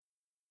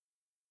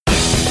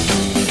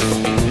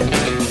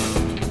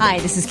Hi,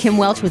 this is Kim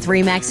Welch with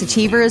RE/MAX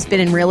Achievers. Been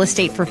in real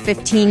estate for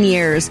 15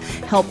 years.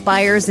 Help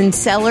buyers and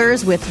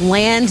sellers with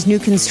land, new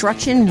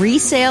construction,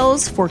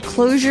 resales,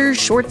 foreclosures,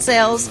 short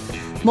sales,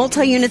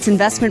 multi-units,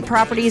 investment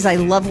properties. I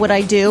love what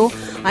I do.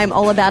 I'm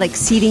all about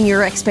exceeding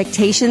your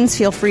expectations.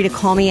 Feel free to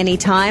call me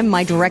anytime.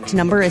 My direct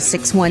number is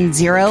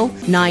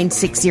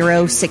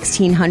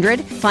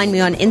 610-960-1600. Find me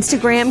on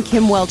Instagram,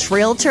 Kim Welch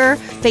Realtor,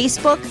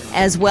 Facebook,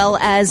 as well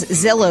as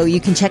Zillow. You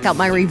can check out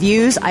my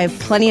reviews. I have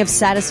plenty of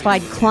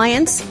satisfied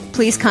clients.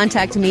 Please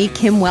contact me,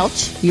 Kim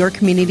Welch, your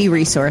community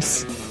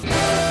resource.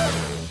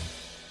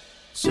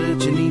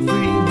 Such a neat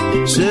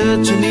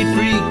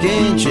freak,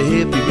 ain't you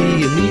happy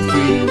being neat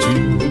freak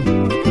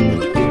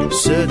too?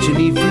 Such a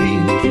neat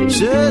freak,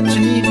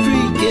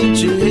 ain't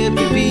you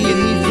happy being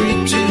neat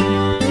freak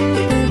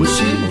too? Well,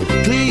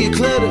 she'll clear your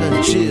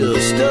clutter, she'll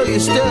stow your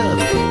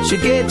stuff,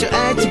 she'll get your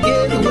act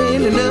together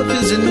when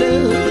enough is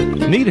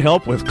enough. Need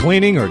help with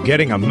cleaning or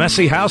getting a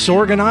messy house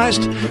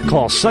organized?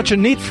 Call Such a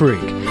Neat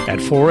Freak at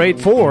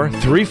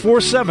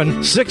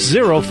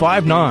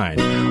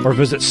 484-347-6059 or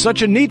visit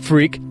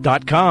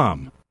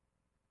suchaneatfreak.com.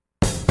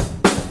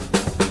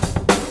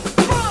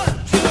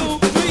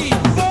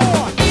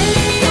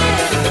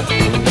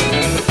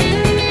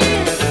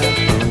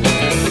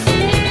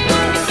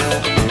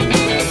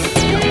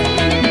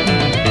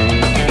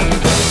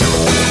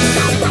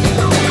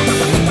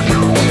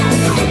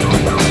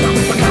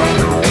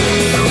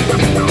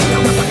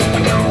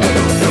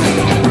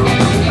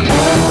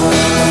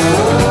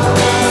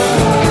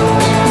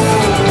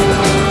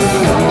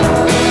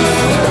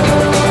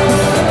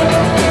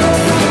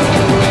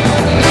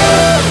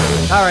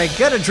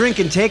 Get a drink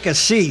and take a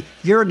seat.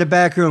 You're in the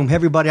back room. Hey,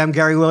 everybody, I'm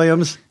Gary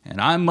Williams.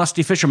 And I'm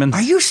Musty Fisherman.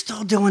 Are you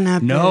still doing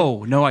that?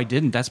 No, I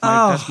didn't. That's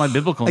my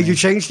biblical name. You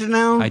changed it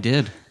now? I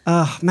did.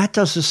 Matt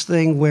does this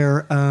thing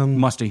where...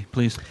 Musty,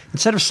 please.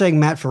 Instead of saying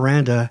Matt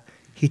Ferranda,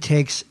 he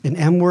takes an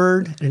M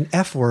word and an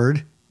F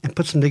word and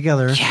puts them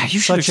together. Yeah, you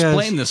should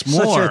explain this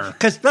more.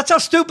 Because that's how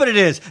stupid it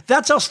is.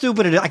 That's how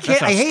stupid it is. I hate it.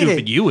 That's how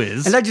stupid you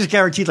is. And I just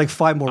guaranteed like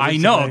 5 more weeks. I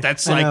know. Today.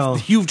 That's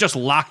like, you've just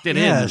locked it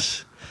in.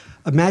 Yes.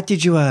 Matt,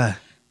 did you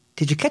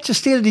catch the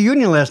State of the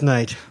Union last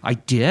night? I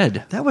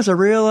did. That was a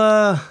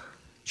real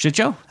shit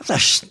show. That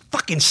was a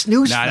fucking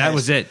snooze fest. That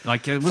was it.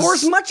 Like it was. For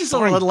as much as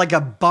like a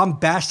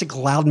bombastic,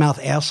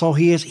 loudmouth asshole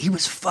he is, he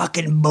was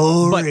fucking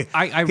boring.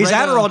 But his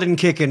Adderall didn't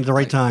kick in at the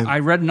right time. I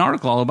read an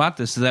article all about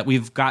this, that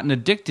we've gotten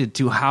addicted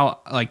to how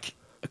like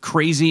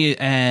crazy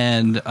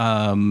and we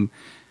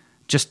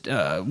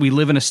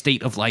live in a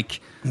state of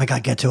like. Oh my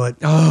God, get to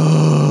it.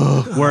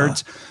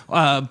 Words.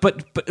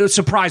 But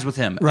surprised with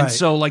him. Right. And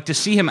so, like, to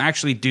see him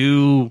actually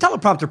do...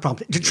 Teleprompter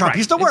prompt. Trump, right.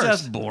 He's the worst.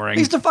 It's just boring.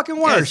 He's the fucking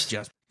worst.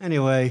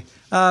 Anyway,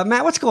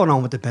 Matt, what's going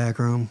on with the back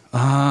room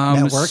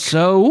network?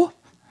 So,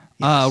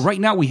 right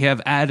now we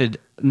have added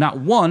not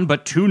one,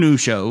 but 2 new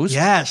shows.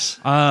 Yes.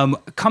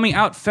 Coming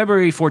out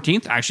February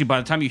 14th. Actually, by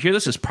the time you hear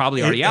this, it's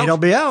probably already out. It'll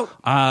be out.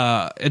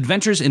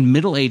 Adventures in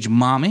Middle-Age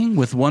Momming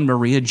with one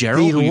Maria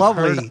Jarrell. The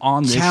lovely,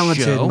 on this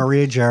talented show.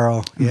 Maria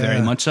Jarrell. Yeah.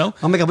 Very much so.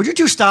 Oh my God, would you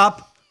 2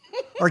 stop?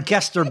 Our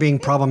guests are being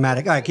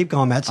problematic. All right, keep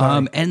going, Matt.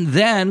 Sorry. And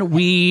then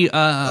we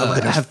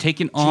have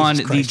taken on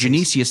the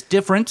Genesius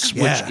Difference,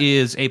 which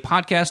is a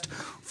podcast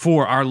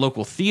for our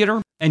local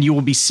theater. And you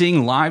will be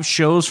seeing live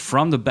shows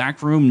from the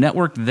Backroom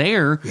Network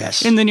there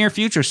in the near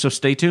future. So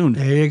stay tuned.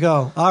 There you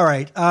go. All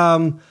right.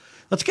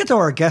 Let's get to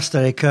our guests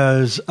today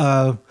because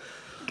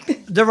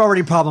they're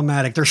already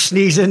problematic. They're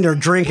sneezing, they're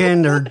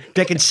drinking, they're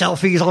taking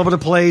selfies all over the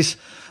place.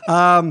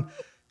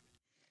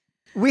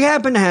 We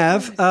happen to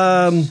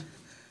have...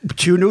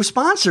 2 new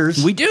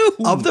sponsors. We do.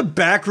 Of the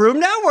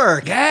Backroom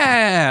Network.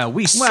 Yeah.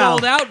 We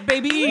sold out,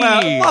 baby.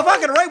 Well,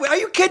 fucking right. Are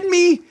you kidding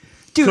me?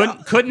 Dude,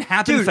 couldn't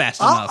happen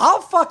fast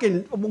enough.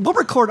 We'll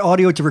record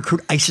audio to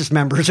recruit ISIS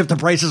members if the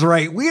price is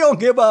right. We don't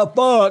give a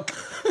fuck.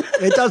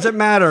 It doesn't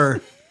matter.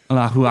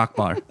 Allahu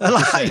Akbar.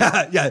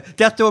 Yeah.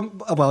 Death to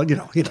him. Well, you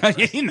know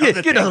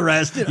the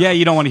rest.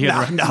 You don't want to hear the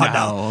rest.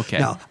 No. Okay.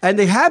 No. And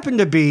they happen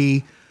to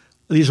be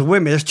these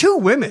women. There's 2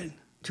 women.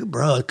 2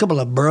 broads. A couple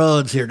of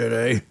broads here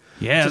today.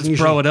 Yeah, let's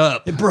bro it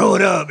up. Bro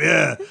it up,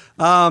 yeah.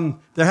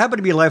 There happen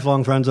to be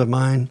lifelong friends of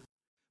mine.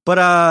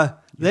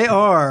 But they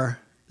are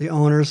the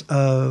owners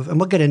of, and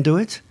we'll get into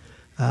it,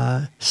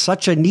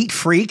 Such a Neat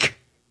Freak,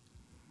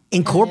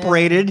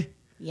 Incorporated.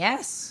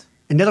 Yes.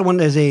 Another one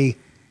is a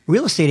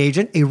real estate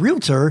agent, a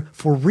realtor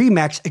for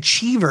RE/MAX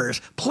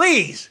Achievers.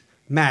 Please,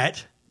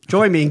 Matt,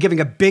 join me in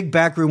giving a big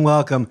backroom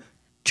welcome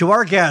to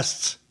our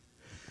guests,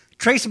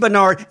 Tracy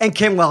Bernard and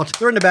Kim Welch.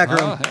 They're in the back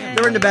room. Hey.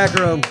 They're in the back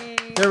room.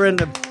 They're in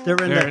the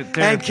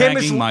and Kim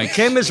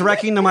is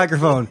wrecking the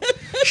microphone.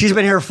 She's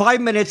been here 5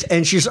 minutes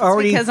and she's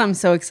already because I'm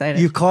so excited.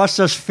 You cost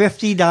us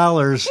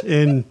 $50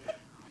 in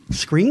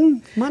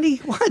screen money.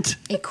 What?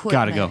 Equipment.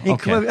 Gotta go.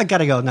 Okay. I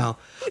gotta go now.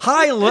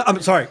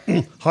 I'm sorry.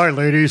 Hi,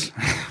 ladies.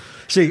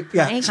 See,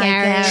 yeah. Thanks,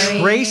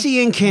 Gary.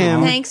 Tracy and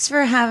Kim. Thanks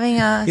for having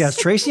us. Yes,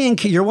 Tracy and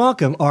Kim. You're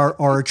welcome.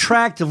 Are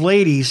attractive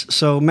ladies.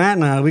 So Matt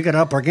and I, we got to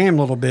up our game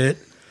a little bit.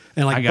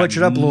 and I like got butch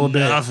it up a little bit.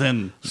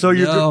 Nothing. So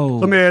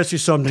let me ask you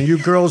something. You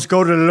girls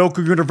go to the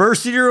local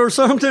university or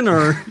something,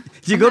 or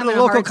do you go to the having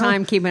a local hard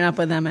time keeping up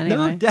with them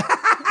anyway.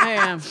 I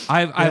am.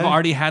 I've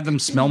already had them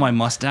smell my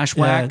mustache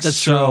wax. that's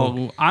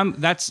so true.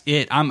 That's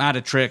it. I'm out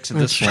of tricks at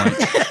this point.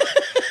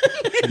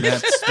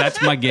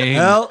 That's my game.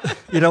 Well,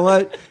 you know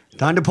what?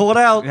 Time to pull it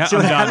out. Yeah, See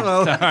what, I I'm don't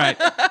know. done. All right.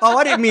 Oh,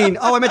 I didn't mean.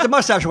 Oh, I meant the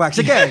mustache wax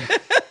again.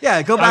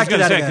 Yeah, go I was back to going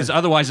to that say again. because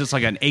otherwise it's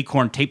like an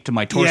acorn taped to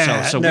my torso,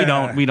 Yeah, so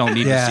no. we don't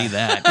need Yeah. to see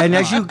that. And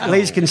as you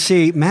ladies can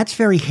see, Matt's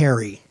very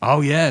hairy. Oh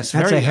yes,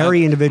 That's a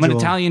hairy individual. I'm an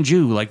Italian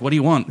Jew. Like, what do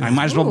you want? I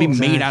might as well be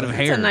made out of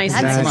hair. That's a nice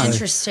That's touch.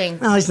 interesting.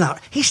 No, he's not.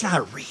 He's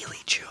not really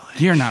Jewish.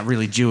 You're not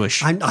really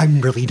Jewish.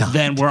 I'm really not.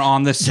 Then we're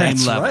on the same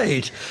That's level.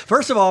 right.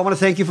 First of all, I want to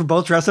thank you for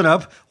both dressing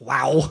up.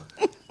 Wow.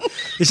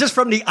 Is this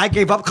from the I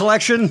Gave Up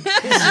collection?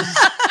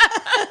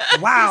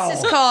 Wow.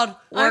 This is called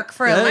work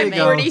for a There you living.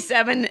 go.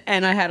 47,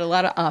 and I had a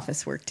lot of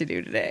office work to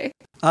do today.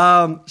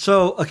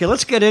 So, okay,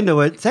 let's get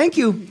into it. Thank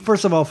you,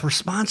 first of all, for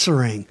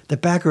sponsoring the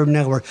Backroom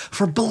Network,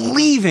 for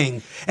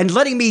believing and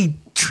letting me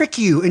trick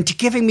you into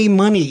giving me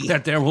money.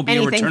 That there will be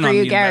Anything a return for on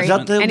you, the Gary.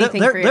 investment.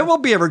 Anything for you. There will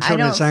be a I return on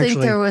don't this, think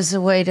actually. there was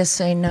a way to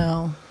say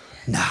no.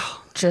 No.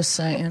 Just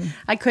saying.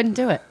 I couldn't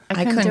do it.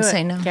 I couldn't do it,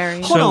 say no.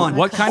 Gary. Hold So, on.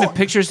 what kind of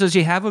pictures does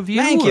he have of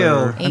you? Thank you.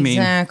 or- I mean,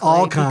 Exactly.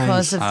 all kinds.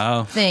 Because of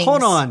Oh. things.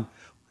 Hold on.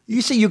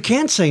 You say you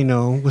can't say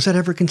no. Was that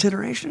ever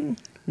consideration?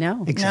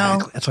 No.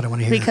 Exactly. That's what I want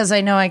to hear. Because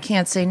I know I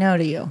can't say no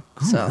to you.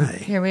 So right.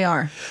 here we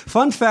are.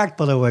 Fun fact,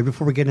 by the way,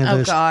 before we get into Oh,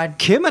 this. God.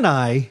 Kim and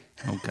I,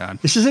 oh God.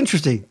 this is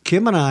interesting.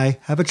 Kim and I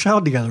have a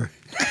child together.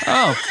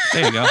 Oh,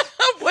 there you go.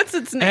 What's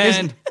its name?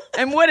 And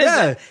And what is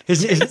Yeah.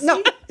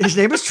 it? His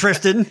name is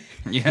Tristan.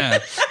 yeah,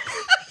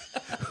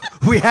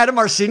 We had him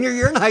our senior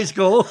year in high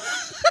school.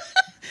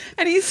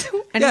 And he's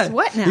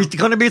what now? He's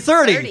going to be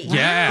 30. 30.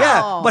 Yeah.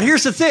 Yeah. But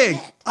here's the thing.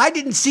 I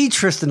didn't see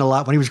Tristan a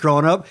lot when he was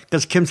growing up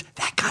because Kim's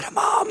that kind of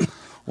mom.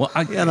 well,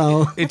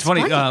 It's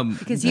funny.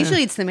 Because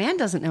usually it's the man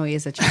doesn't know he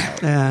is a child.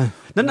 Yeah.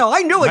 No,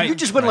 I knew it. Right, You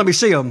just wouldn't let me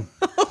see him.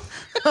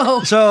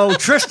 So,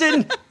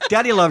 Tristan,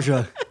 Daddy loves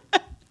you.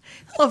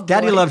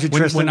 Daddy loves you,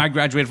 Tristan. when I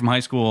graduated from high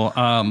school,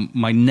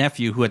 my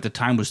nephew, who at the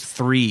time was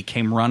 3,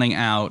 came running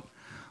out,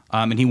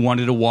 and he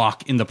wanted to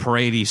walk in the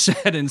parade. He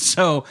said, and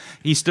so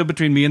he stood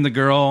between me and the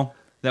girl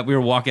that we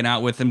were walking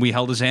out with, and we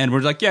held his hand.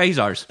 We're like, "Yeah, he's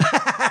ours."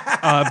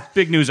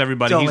 Big news,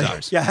 everybody! He's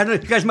ours. Yeah, I don't know,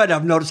 you guys might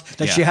have noticed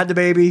that she Yeah. had the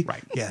baby.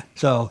 Right. Yeah.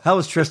 So, how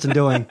is Tristan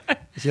doing?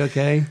 Is he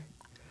okay?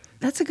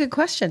 That's a good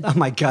question. Oh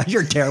my God,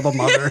 you're a terrible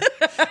mother.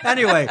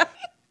 Anyway,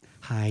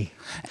 hi.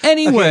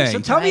 Anyway, Okay, so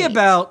tell me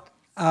about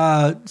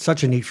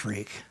Such a Neat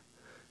Freak.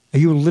 Are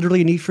you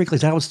literally a neat freak?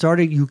 Is that how it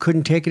started? You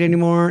couldn't take it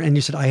anymore, and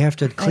you said, "I have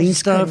to I clean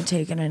just stuff." couldn't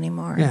take it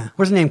anymore. Yeah.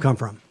 Where's the name come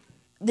from?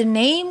 The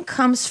name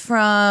comes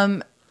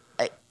from.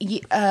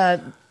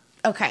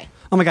 Okay.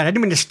 Oh my God, I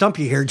didn't mean to stump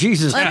you here.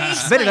 Jesus, Let me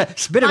spit explain. it,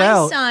 spit it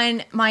out.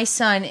 My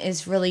son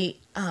is really,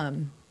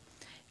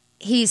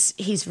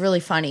 he's really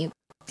funny.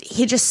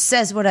 He just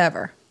says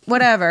whatever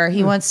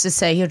he wants to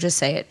say. He'll just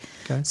say it.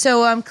 Okay.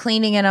 So I'm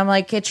cleaning and I'm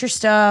like, get your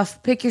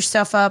stuff, pick your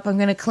stuff up. I'm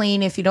going to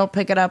clean. If you don't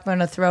pick it up, I'm going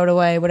to throw it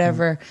away,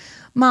 whatever.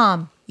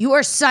 Mom, you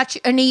are such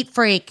a neat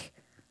freak.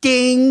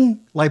 Ding!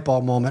 Light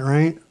bulb moment,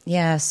 right?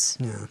 Yes.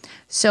 Yeah.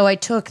 So I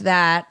took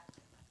that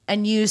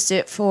and used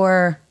it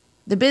for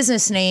the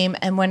business name.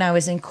 And when I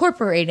was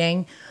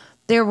incorporating,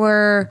 there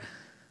were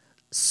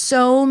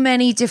so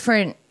many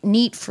different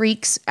neat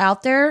freaks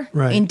out there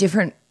Right. in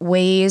different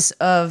ways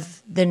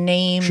of the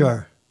name.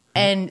 Sure.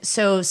 And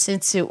so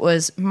since it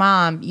was,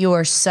 Mom, you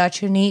are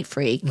such a neat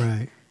freak,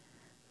 Right.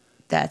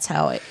 that's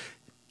how it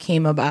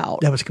came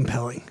about. That was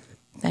compelling.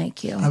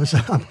 Thank you.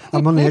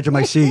 I'm on the edge of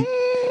my seat,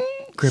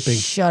 gripping.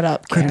 Shut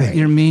up, Gripping. Gary.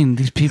 you're mean.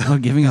 These people are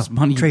giving us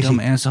money, you Tracy, dumb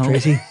asshole.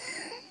 Tracy.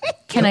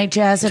 Can I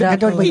jazz it up?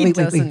 Don't- wait,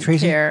 doesn't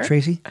Tracy, care.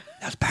 Tracy.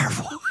 That's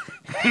powerful.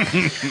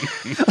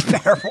 That's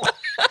powerful.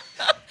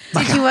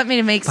 Did you want me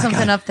to make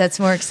something up that's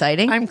more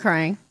exciting? I'm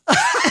crying.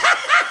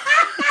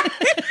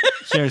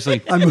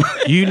 Seriously,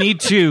 you need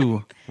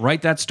to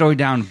write that story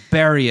down,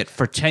 bury it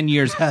for 10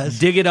 years, Yes.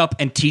 dig it up,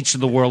 and teach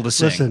the world to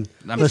sing. Listen,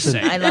 I'm just listen.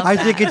 saying. I love I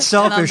that. think it's I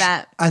love selfish.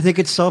 that. I think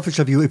it's selfish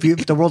of you if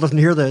the world doesn't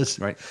hear this.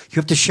 Right. You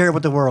have to share it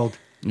with the world.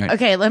 Right.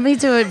 Okay, let me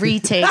do a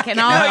retake, and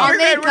I'll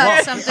make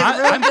up something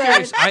real I'm good.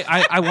 curious.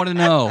 I want to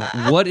know,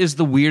 what is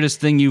the weirdest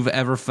thing you've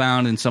ever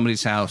found in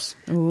somebody's house?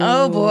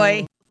 Oh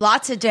boy,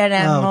 lots of dead Oh,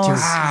 animals. dear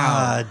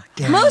God.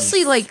 Damn.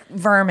 Mostly like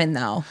vermin,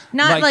 though,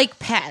 not Like- like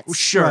pets.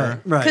 Sure.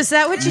 Right. Because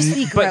that would just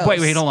be gross. But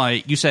wait, hold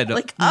on. You said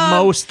Like,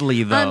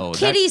 mostly, though.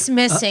 Kitty's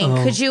missing.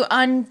 Could you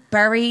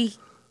unbury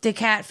the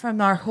cat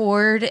from our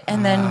hoard?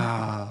 And then,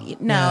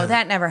 no,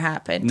 that never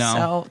happened. No.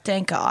 So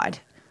thank God.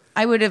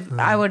 I would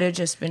have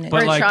just been.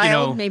 But Or a like, child, you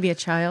know, maybe a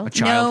child.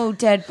 no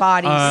dead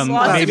bodies.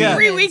 Lost maybe- him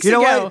 3 weeks You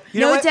know ago. what? You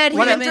know No what? dead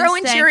When I- humans.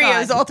 Throwing thank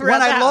Cheerios God. all throughout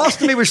When the I house.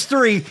 lost him, he was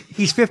 3.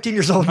 He's 15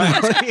 years old now.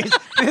 He's 15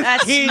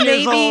 That's years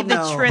maybe old the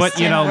now. Tristan But,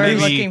 you know, we're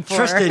maybe looking for.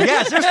 Tristan,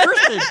 yes, there's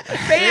Tristan.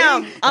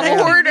 Bam! I'm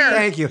a hoarder.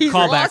 Thank you. He's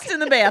Call lost back. in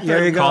the bathroom.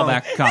 There you go.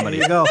 Callback comedy.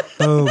 There you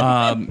go.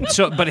 Boom.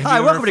 So, but have Hi,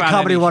 you welcome ever to found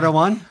Comedy any-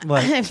 101.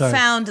 What? I've Sorry.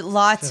 found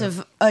lots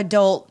of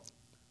adult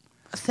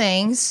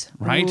things.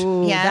 Right?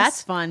 Ooh, Yes.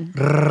 that's fun.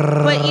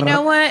 But you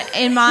know what?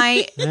 In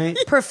my Right.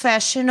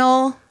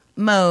 professional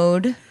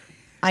mode,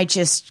 I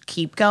just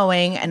keep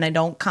going and I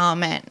don't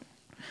comment.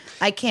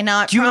 I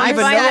cannot. Do you promise I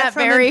even find know- that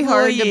from very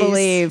hard to employees.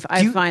 believe.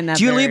 I find that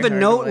Do you very leave a hard to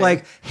note believe.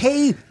 like,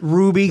 "Hey,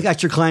 Ruby,"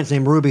 that's your client's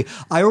name, Ruby.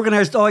 "I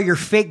organized all your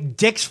fake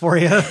dicks for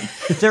you."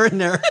 They're in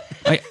there.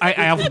 I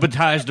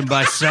alphabetized them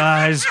by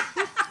size.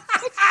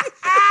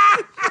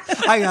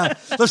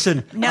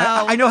 Listen. No.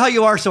 I know how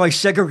you are, so I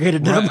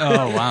segregated them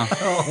Oh, wow.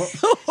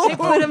 They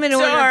put them in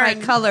order by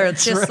darn. color,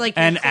 just like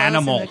And your clothes in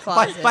animal. the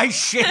closet.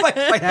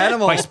 by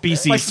animal, By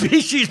species. by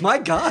species. My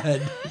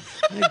God.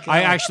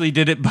 I actually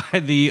did it by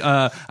the,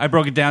 I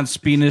broke it down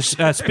species,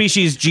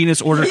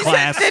 genus, order,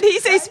 class. Did he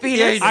say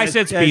speeders? I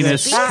said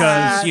penis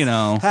because, you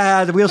know.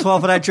 The wheels fall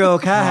for that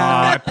joke.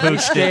 I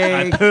pooched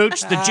it. I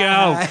pooched the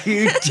joke.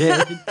 You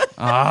did.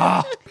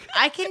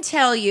 I can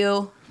tell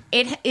you,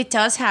 it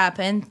does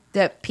happen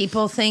that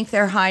people think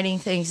they're hiding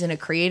things in a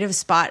creative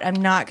spot. I'm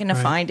not going to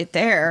find it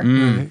there.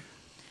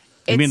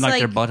 You mean like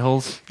their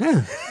buttholes?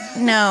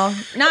 No,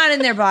 not in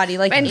their body,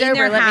 like Bend in over,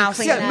 their let me house.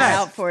 clean Yeah, that Matt,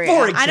 out for you.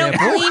 for I don't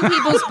example. clean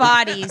people's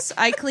bodies.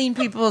 I clean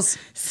people's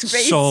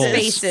Souls.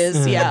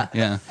 spaces. Yeah.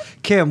 Yeah.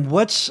 Kim,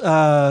 what's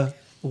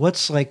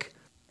like?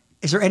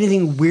 Is there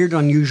anything weird,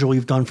 unusual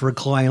you've done for a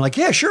client? Like,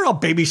 yeah, sure, I'll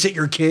babysit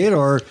your kid,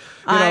 or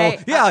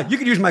you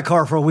can use my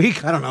car for a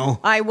week. I don't know.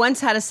 I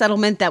once had a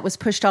settlement that was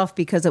pushed off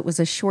because it was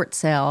a short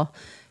sale.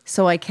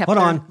 So I kept Hold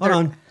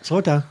on. Slow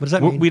it down. What does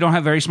that mean? We don't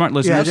have very smart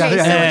listeners. Yeah,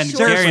 yeah, And yeah.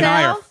 Gary and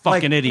I are Short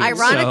fucking sale? idiots.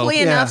 Ironically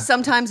so. enough, Yeah.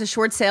 sometimes a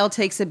short sale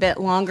takes a bit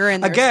longer.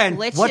 And there's Again,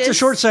 glitches. what's a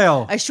short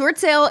sale? A short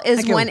sale is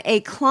Thank you. when a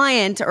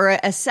client or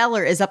a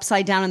seller is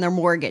upside down in their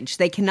mortgage.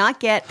 They cannot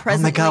get Oh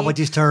presently. my God! What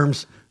these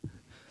terms?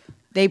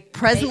 They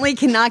presently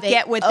cannot they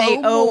get what they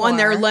owe owe on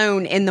their more.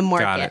 loan in the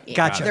market. it.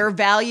 Gotcha. Their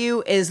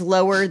value is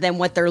lower than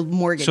what their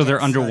mortgage So they're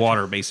is.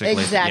 underwater, basically.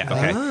 Exactly.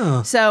 Yeah,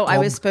 okay. So I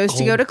was supposed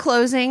to go Gold. to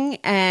closing,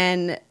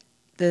 and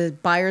the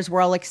buyers were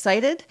all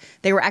excited.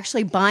 They were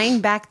actually buying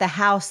back the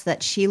house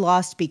that she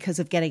lost because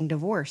of getting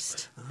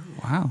divorced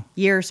Wow.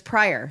 years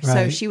prior. So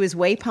Right. she was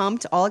way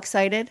pumped, all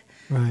excited.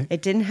 Right.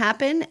 It didn't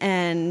happen,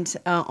 and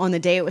on the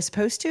day it was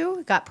supposed to,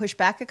 it got pushed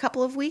back a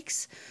couple of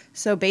weeks.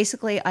 So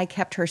basically, I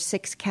kept her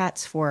 6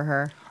 cats for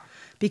her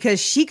because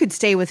she could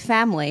stay with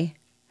family,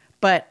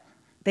 but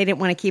they didn't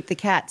want to keep the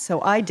cats. So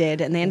I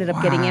did, and they ended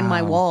up getting in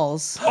my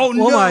walls Oh,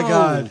 no. Oh my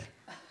God!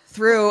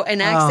 through an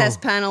access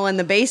panel in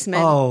the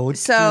basement. Oh,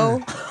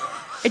 so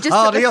it just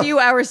Oh, took the- a few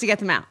hours to get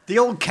them out. The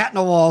old cat in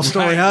the wall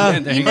story, Right. huh? Yeah,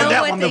 there You you go. know Heard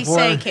that what one they before.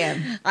 say,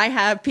 Kim? I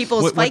have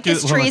people's What do-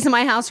 ficus hold on. trees in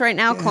my house right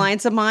now,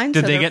 clients of mine.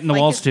 Did so they they're get in the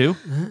ficus- walls too?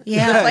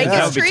 Yeah. Ficus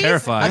That would be trees,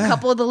 terrifying. a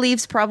couple of the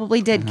leaves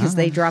probably did because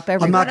they drop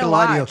everywhere. I'm not gonna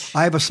lie to you. watch.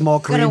 I have a small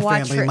Gotta Korean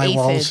watch family for in my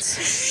walls.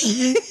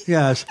 aphids.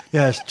 Yes.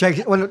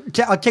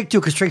 I'll take 2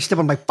 because Tracy stepped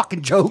on my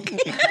fucking joke.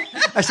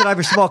 I said I have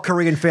a small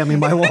Korean family in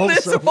my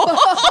walls. So.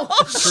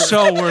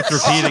 So worth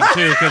repeating,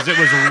 too, because it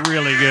was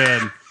really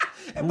good.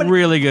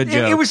 Really good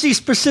joke. It was the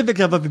specific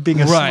of it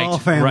being a small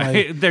family.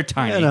 Right. They're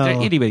tiny. You know.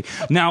 They're itty bitty.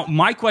 Now,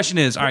 my question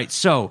is, all right,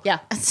 so, Yeah.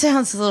 It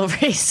sounds a little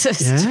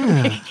racist.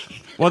 Yeah.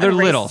 well, they're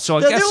little, so I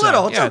They're guess so.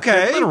 little, it's Yeah, okay.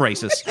 They're little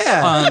racist.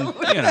 Yeah.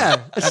 You know,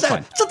 that's fine.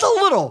 It's just a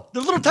little.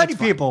 They're little tiny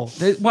people.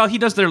 Well,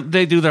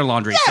 they do their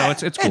laundry, so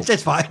it's cool.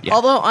 It's fine.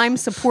 Although I'm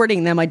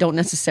supporting them, I don't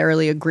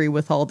necessarily agree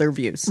with all their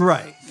views.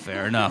 Right.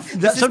 Fair enough.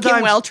 This is Kim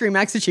Weltry,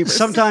 Max Achievers.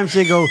 Sometimes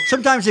they go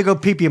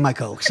pee pee in my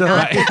Coke. So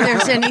Not that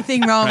there's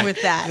anything wrong with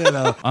that.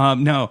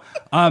 No.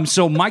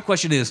 So my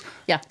question is,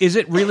 Yeah. is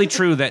it really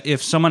true that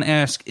if someone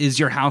asks, "Is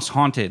your house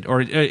haunted?"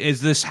 or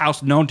 "Is this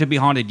house known to be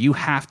haunted?" you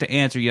have to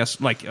answer yes,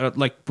 like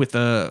with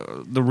the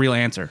real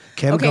answer?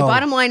 Kim, Okay, go.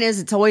 bottom line is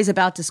it's always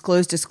about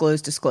disclose.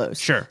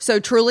 Sure. So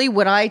truly,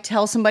 would I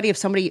tell somebody if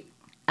somebody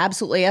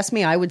absolutely asked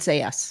me, I would say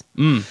yes.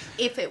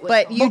 If it was,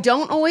 But you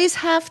don't always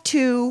have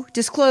to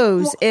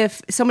disclose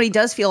if somebody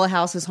does feel a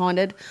house is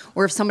haunted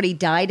or if somebody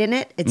died in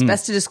it. It's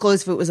best to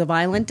disclose if it was a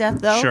violent death,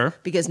 though. Sure.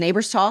 Because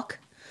neighbors talk.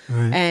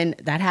 And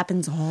that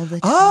happens all the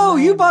time. Oh,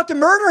 you bought the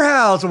murder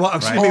house. Well,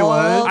 excuse me, all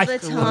what? the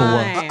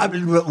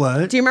time.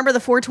 What? Do you remember the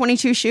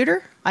 422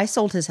 shooter? I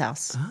sold his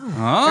house.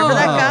 Remember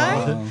that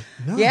guy?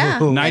 Yeah.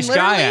 Nice And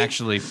guy, literally,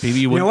 actually. Maybe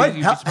You know what?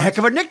 Heck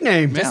of a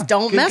nickname. Just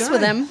don't Good mess guy.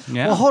 with him.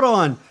 Yeah. Well, hold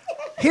on.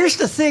 Here's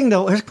the thing,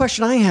 though. Here's a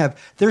question I have.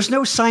 There's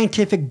no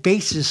scientific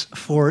basis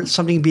for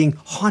something being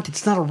haunted.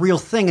 It's not a real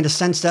thing in the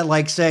sense that,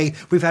 like, say,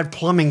 we've had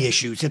plumbing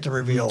issues you have to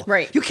reveal.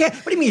 Right. You can't.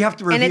 What do you mean you have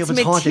to reveal And it's if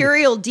it's haunted?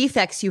 material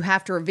defects you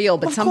have to reveal,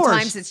 but Of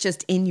sometimes course. it's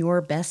just in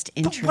your best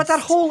interest. But that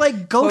whole,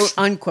 like, ghost.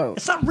 Quote, unquote.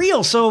 It's not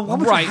real, so why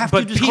would Right, you have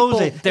but to disclose people-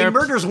 it? they're- A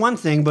murder's one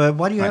thing, but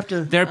why do you have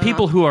to? There are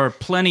people who are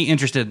plenty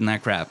interested in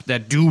that crap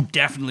that do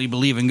definitely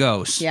believe in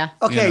ghosts. Yeah.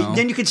 Okay, You know?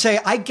 then you could say,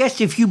 I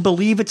guess if you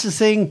believe it's a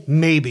thing,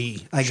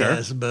 maybe, I Sure.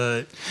 guess,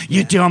 but...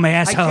 You dumb I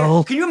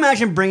asshole. can't- Can you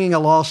imagine bringing a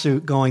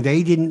lawsuit going,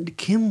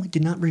 Kim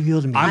did not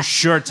reveal to me. I'm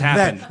sure it's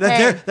happened.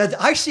 That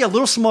I see a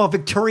little small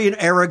Victorian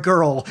era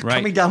girl Right.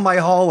 coming down my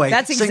hallway.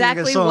 That's singing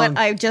exactly a song. what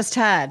I just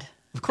had.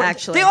 course.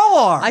 Actually, They all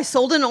are. I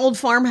sold an old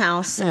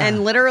farmhouse, Yeah.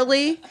 and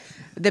literally,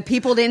 the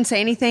people didn't say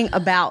anything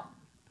about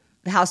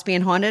the house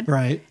being haunted.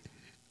 Right.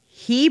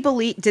 He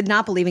did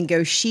not believe in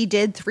ghosts. She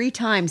did 3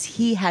 times.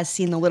 He has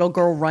seen the little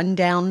girl run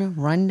down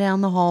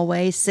the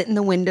hallway, sit in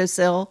the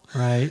windowsill.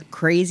 Right.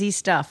 Crazy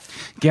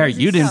stuff. Gary,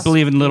 you didn't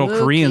believe in little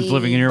Koreans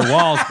living in your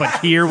walls, but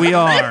here we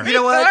are. You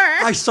know what?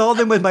 I saw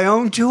them with my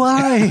own 2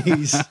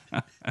 eyes.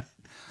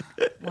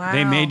 Wow.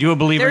 They made you a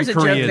believer There's in a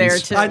joke Koreans. there,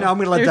 too. I know. I'm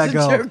going to let There's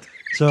that a go.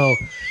 joke.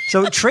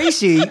 So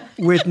Tracy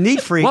with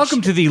Neat Freaks.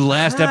 Welcome to the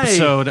last Hi.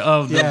 episode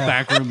of the Yeah.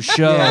 Backroom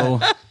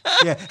Show.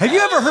 Yeah. Have you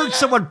ever heard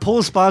someone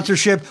pull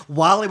sponsorship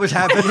while it was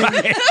happening?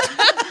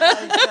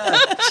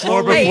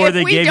 Or Hey, before if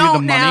they we gave you don't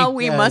the money. now,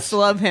 we Yes. must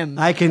love him.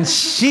 I can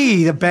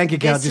see the bank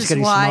account This just is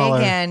getting why, smaller.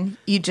 again,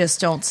 you just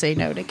don't say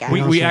no to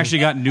Gary. We actually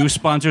got new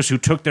sponsors who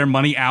took their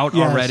money out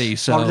Yes. already.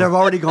 So Oh, they've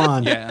already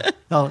gone. Yeah.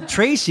 Oh,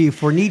 Tracy,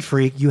 for Neat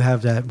Freak, you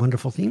have that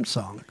wonderful theme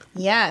song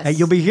Yes. that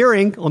you'll be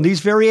hearing on these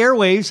very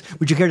airwaves.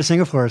 Would you care to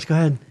sing it for us? Go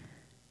ahead.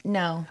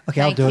 No.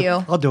 Okay, Thank I'll do you.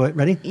 it. I'll do it.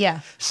 Ready?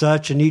 Yeah.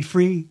 Such a neat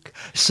freak,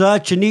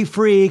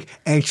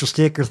 and she'll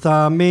stick her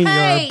thumb in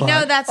Hey, your butt.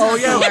 no, that's not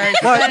the word.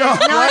 What? That No, is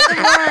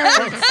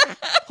not the word.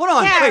 Hold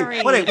on.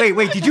 Gary.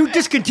 Wait. Did you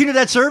discontinue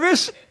that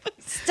service?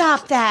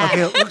 Stop that.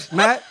 Okay,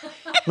 Matt.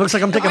 Looks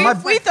like I'm taking my.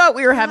 We thought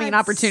we were having an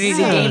opportunity to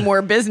gain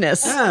more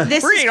business.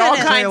 This We're is getting all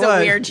gonna- kinds of What?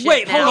 weird shit.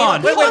 Wait, hold now.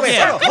 on. Wait.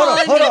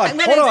 I'm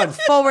gonna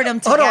forward them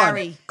to Hold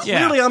Gary. on.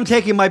 Clearly, I'm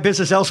taking my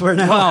business elsewhere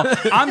now. Well,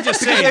 I'm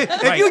just saying.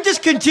 if right, you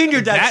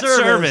discontinued that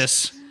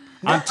service,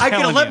 I'm I can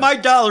telling let you. my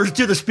dollars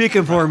do the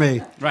speaking for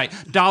me. Right.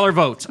 Dollar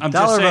votes. I'm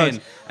Dollar just saying.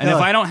 votes. And No.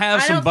 if I don't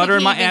have I some don't butter in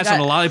think my he even ass and a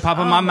got- lollipop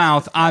in my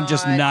mouth, I'm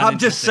just not I'm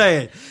just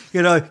interested.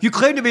 saying. You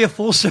claim to be a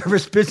full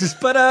service business,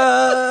 but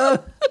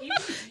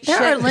There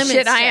are limits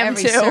shit, to I am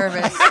every too.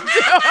 service.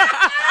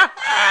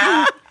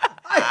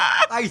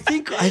 I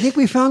think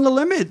we found the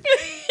limit.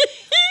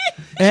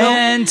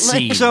 And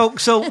see. So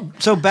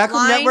Backroom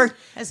Line Network.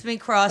 has been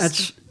crossed.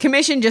 That's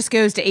Commission just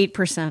goes to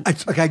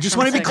 8%. okay. I just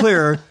want to be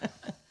clear,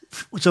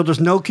 so there's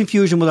no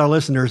confusion with our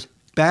listeners.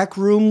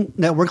 Backroom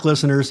Network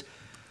listeners,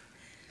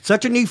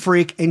 Such a Neat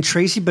Freak and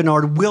Tracy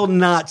Bernard will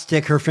not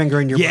stick her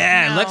finger in your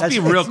Yeah, No, let's be it's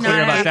real not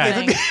clear about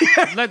happening.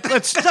 that.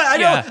 Let's. butt. I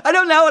know. Yeah. I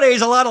know.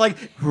 Nowadays, a lot of like,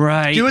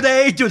 Right. do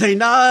they? Do they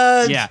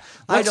not? Yeah.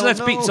 I don't Let's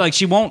know. be so, like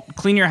she won't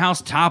clean your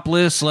house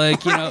topless,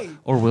 like Right.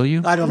 or will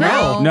you? I don't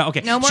know. No,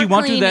 okay. No more She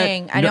won't do that.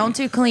 cleaning. I No. don't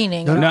do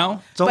cleaning.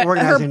 No. Don't But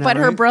organize it now,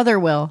 her right? brother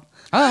will.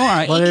 Oh, all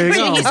right. Well, there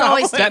you He's go.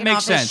 always that taking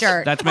makes off his sense.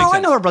 shirt. That makes Oh, I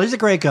sense. know her brother. He's a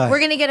great guy. We're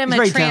gonna get him He's a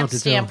very tramp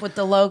talented, too. stamp with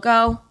the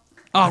logo.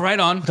 Oh, right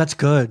on. That's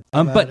good.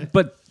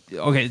 But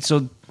okay,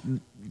 so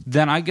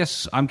then I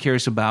guess I'm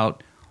curious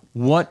about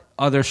what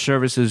other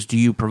services do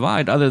you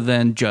provide other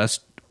than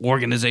just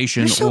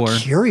organization You're so or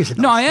curious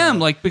about No, I stuff. am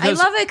like I because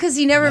love it because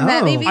you never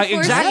met me No. before.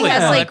 Exactly. So he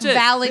has Yeah, like that's it.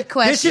 valid This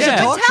questions. is a Yeah.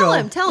 talk Tell show.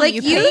 him. Tell him. Like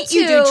You you paint,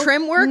 you two do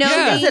trim work. know He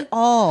does me. it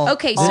all.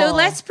 Okay, so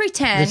let's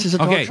pretend This is a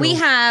talk Okay. show. we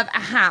have a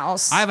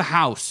house. I have a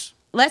house.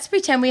 Let's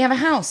pretend we have a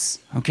house.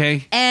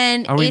 Okay.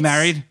 And Are we it's-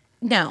 married?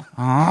 No.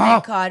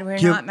 Thank God we're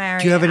Do you, not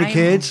married. do you have any I know.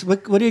 kids?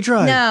 What do you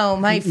drive? No,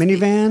 my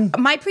minivan.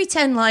 My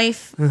pretend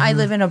life. I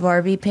live in a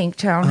Barbie pink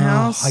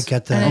townhouse. Oh, I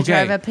get that. And I Okay.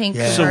 drive a pink.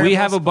 Yeah. So we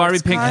have a convertible Barbie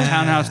sports pink car.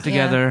 townhouse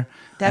together.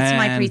 That's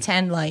my and-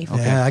 pretend life.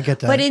 Yeah, I get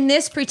that. But in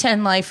this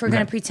pretend life, we're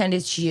going to pretend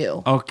it's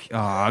you. Okay.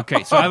 Oh,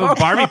 okay. So I have a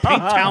Barbie pink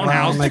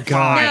townhouse. Oh, my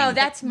God. Fine. No,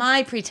 that's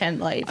my pretend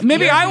life.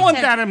 Maybe Your I want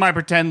pretend- that in my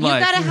pretend You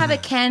life. got to have a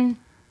Ken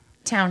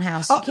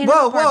townhouse. You can't whoa,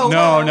 have a Barbie.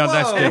 whoa. No,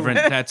 that's different.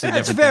 That's a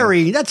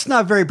different. That's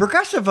not very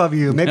progressive of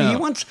you. Maybe No. he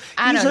wants.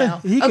 I don't know.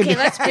 He could- Okay,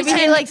 let's Maybe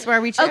pretend he likes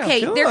Barbie too. Okay,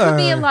 there could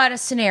be a Sure. lot of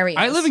scenarios.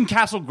 I live in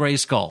Castle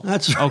Grayskull.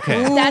 That's-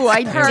 okay. Ooh, That's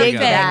I perfect. dig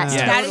that.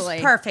 Yeah. That Totally.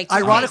 is perfect.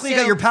 Ironically, Okay,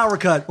 you got your power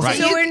cut. Right.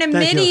 So we're in a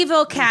Thank you.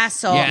 medieval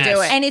castle, Yes.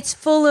 Do it. and it's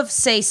full of,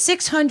 say,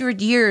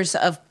 600 years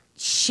of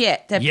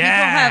shit that people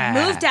Yeah.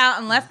 have moved out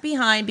and left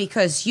behind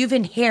because you've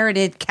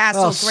inherited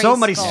Castle Oh, Grayskull. so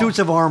many suits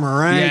of armor,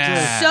 right?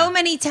 Yeah. So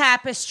many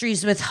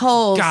tapestries with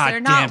holes. They're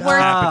not Goddamn worth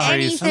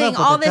tapestries. anything. Enough with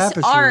All the this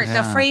tapestries. art,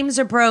 Yeah. the frames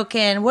are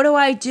broken. What do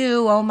I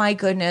do? Oh my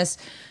goodness.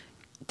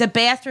 The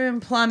bathroom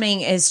plumbing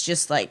is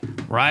just like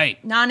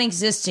Right.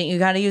 non-existent. You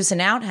got to use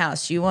an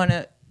outhouse. You want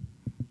to.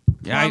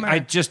 Yeah, plumber. I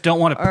just don't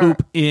want to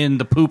poop in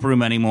the poop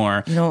room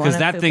anymore You don't because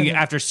wanna that poop thing in the-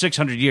 after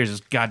 600 years is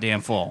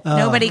goddamn full.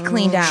 Nobody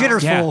cleaned out.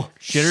 Shitter's yeah, full.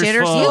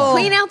 shitter's full. You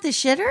Clean out the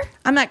shitter?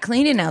 I'm not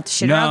cleaning out the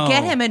shitter. I'll No.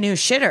 get him a new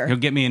shitter. He'll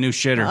get me a new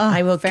shitter.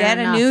 I will Fair get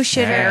enough. a new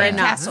shitter Fair in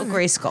enough. Castle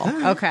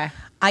Grayskull. Okay.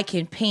 I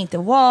can paint the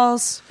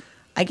walls.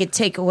 I could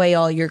take away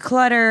all your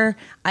clutter.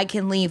 I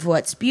can leave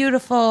what's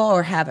beautiful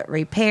or have it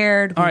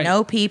repaired. All We right.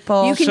 know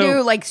people. You can So-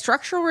 do like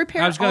structural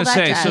repair. I was all going to that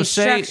say, jazz. so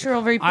say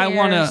Structural I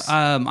want repairs. to.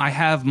 I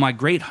have my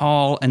great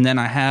hall, and then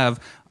I have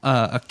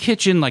a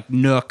kitchen like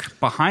nook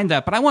behind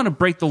that, but I want to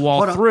break the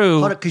wall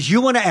through. Because you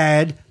want to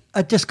add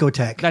a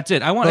discotheque. That's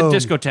it. I want a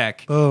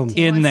discotheque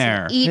in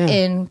there.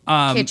 Eat-in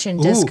kitchen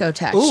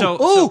discotheque.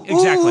 So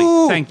exactly.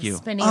 Thank you.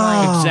 Spinning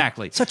lights.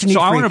 Exactly. Such a neat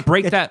so I want to freak.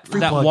 break It's that free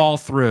plug. wall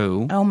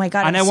through. Oh my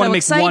God, And I'm I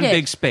want so to make one excited.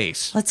 big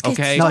space. Let's get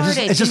okay. started.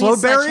 Is this Give me a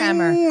load bearing?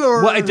 sledgehammer.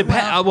 Or? Well, it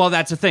depends. Well,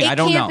 that's the thing. I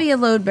don't know. It can't be a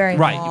load-bearing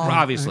Right. wall.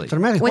 Obviously.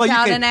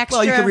 Without an extra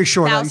Well, you can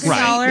reshore that.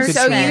 $1,000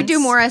 So you expense. do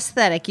more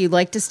aesthetic. You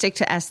like to stick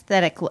to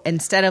aesthetic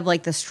instead of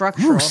like the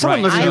structural.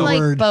 someone Right. lives in I a like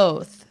word.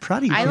 both. Proud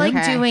of you, I Kim. like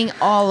Okay. doing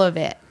all of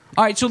it.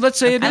 All right. So let's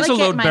say it I is like a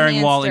getting my load-bearing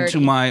hands wall dirty. into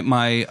my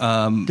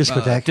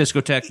Discotheque.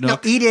 discotheque No,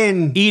 nook.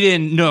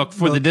 eat-in nook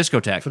for the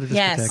discotheque. for the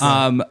Yes.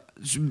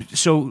 discotheque.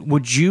 So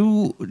would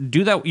you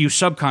do that? You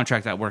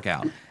subcontract that work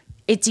out?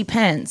 It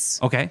depends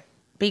Okay.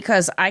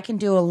 because I can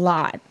do a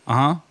lot.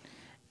 Uh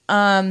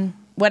huh.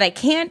 What I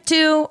can't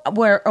do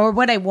or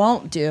what I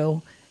won't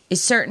do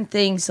is certain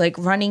things like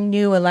running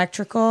new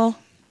electrical.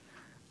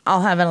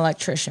 I'll have an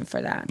electrician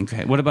for that.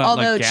 Okay. What about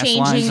Although like gas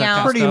changing lines? that out- kind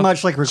of Pretty stuff?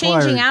 much like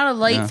required. Changing out a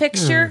light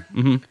fixture,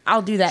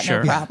 I'll do that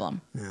Sure. no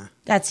problem.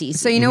 That's easy.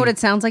 So you know what it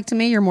sounds like to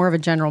me? You're more of a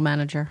general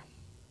manager.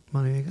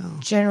 Well, there you go.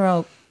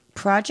 General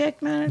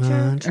project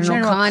manager,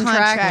 General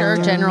contractor,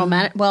 general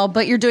man. Well,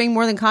 but you're doing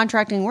more than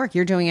contracting work.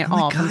 You're doing it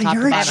all from God, top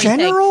you're to a bottom.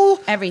 general?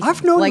 Everything.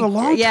 I've known you a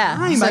long yeah.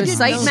 time. So I didn't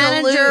site know.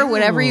 manager,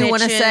 whatever you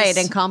want to say, it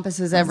Bitches.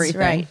 encompasses That's everything.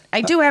 right.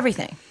 I do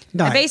everything.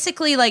 Nice. I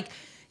basically like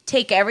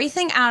take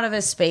everything out of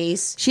a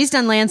space, She's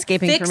done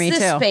landscaping fix for me the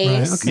too.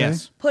 space, Right, okay.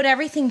 Yes. put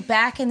everything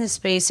back in the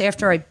space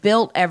after I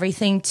built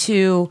everything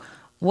to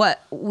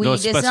what we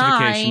Those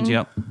specifications, designed.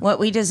 yep. What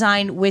we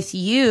designed with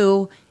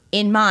you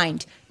in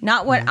mind,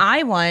 not what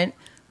I want,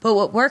 but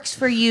what works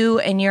for you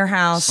and your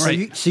house,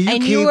 Right. So you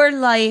and keep, your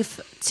life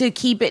to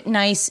keep it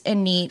nice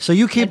and neat. so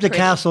you keep and the pretty.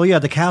 castle,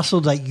 the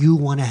castle that you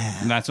want to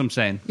have. That's what I'm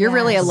saying. You're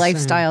really a Yes.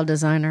 lifestyle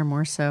designer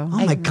more so.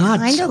 Oh my God.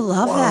 I kind of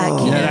love that. Yeah,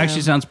 Kim. that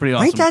actually sounds pretty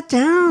awesome. Write that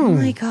down. Oh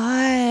my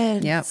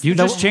God. Yep. You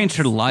just changed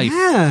her life.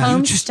 Yeah. You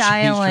Home just changed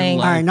her styling.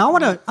 life. All right, now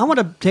I want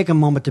to take a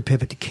moment to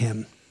pivot to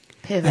Kim.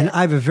 Pivot. And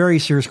I have a very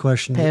serious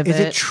question. Is it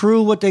Pivot.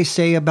 true what they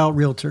say about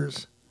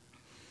realtors?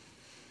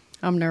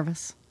 I'm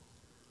nervous.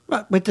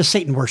 With the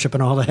Satan worship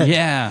and all that.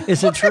 Yeah.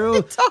 Is it true?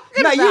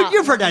 talking No, about?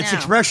 you've heard that No.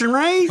 expression,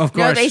 right? Of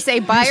course. No, they say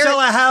You buyer. sell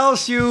a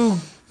house, you're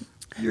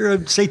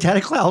a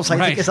satanic house. I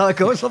Right. think is how it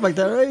goes, something like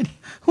that, right?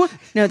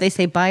 No, they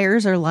say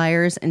buyers are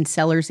liars and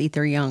sellers eat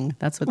their young.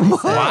 That's what they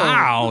say.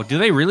 Wow. Do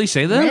they really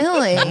say that?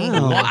 Really?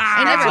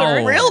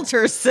 Wow.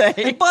 Realtors say.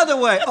 And by the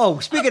way,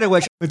 speaking of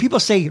which, when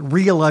people say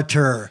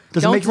realtor,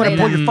 does Don't it make you want say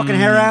to pull that. your fucking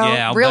hair out?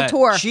 Yeah, I'll bet.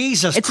 Realtor.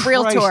 Jesus It's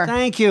Christ, realtor.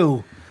 thank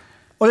you.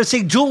 Or they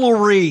say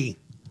jewelry.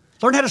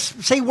 Learn how to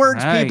say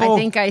words, Right. people. I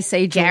think I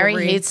say Gary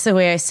jewelry. hates the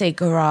way I say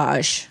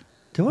garage.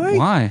 Do I?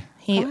 Why?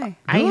 Why?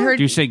 I heard.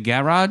 Do you say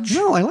garage?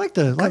 No, I like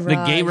the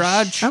The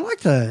garage? I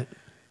like that.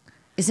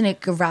 Isn't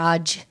it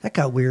garage? That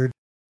got weird.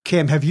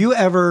 Kim, have you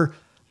ever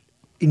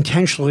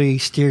intentionally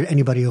steered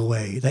anybody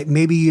away? Like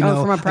maybe, from a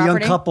a young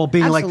property? couple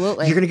being Absolutely.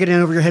 like, you're going to get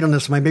in over your head on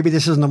this one. Maybe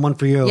this isn't the one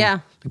for you. Yeah.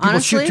 People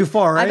Honestly, shoot too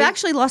far, right? I've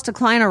actually lost a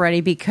client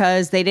already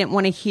because they didn't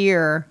want to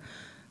hear.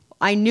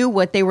 I knew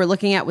what they were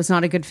looking at was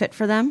not a good fit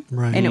for them.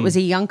 Right. And it was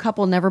a young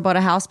couple, never bought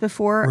a house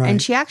before. Right. And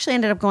she actually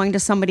ended up going to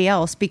somebody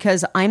else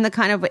because I'm the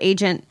kind of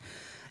agent,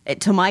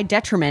 to my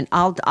detriment,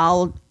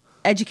 I'll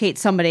educate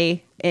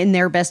somebody in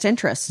their best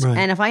interest. Right.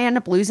 And if I end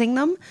up losing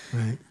them,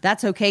 Right.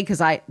 that's okay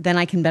because then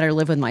I can better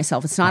live with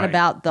myself. It's not Right.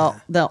 about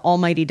the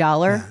almighty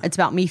dollar. It's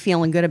about me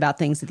feeling good about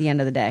things at the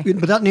end of the day.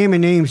 Without naming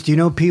names, do you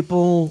know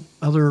people,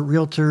 other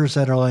realtors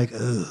that are like,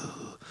 ugh.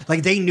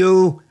 Like they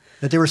knew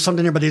that there was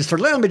something there, but they just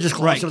started, let me just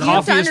close Right. it.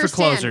 Coffee to is for understand.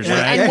 closers, And-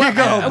 right? And, There what, you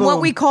go. and what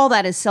Boom. we call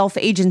that is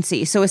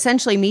self-agency. So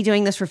essentially, me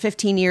doing this for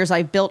 15 years,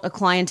 I've built a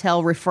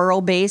clientele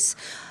referral base,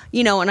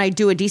 and I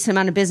do a decent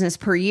amount of business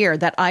per year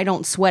that I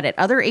don't sweat it.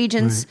 Other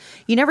agents,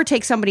 you never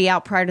take somebody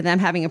out prior to them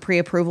having a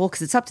pre-approval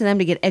because it's up to them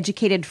to get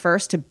educated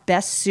first to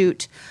best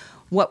suit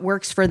what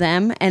works for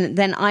them, and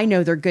then I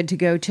know they're good to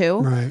go too.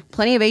 Right.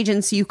 Plenty of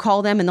agents, you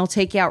call them and they'll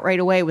take you out right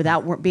away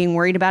without being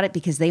worried about it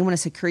because they want to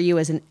secure you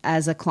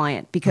as a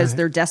client because Right.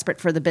 they're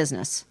desperate for the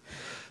business.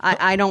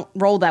 I don't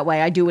roll that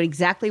way. I do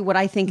exactly what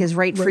I think is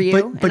right for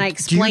you, and I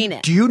explain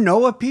it. Do you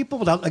know of people,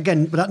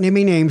 without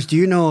naming names, do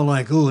you know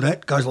like, ooh,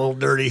 that guy's a little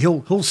dirty.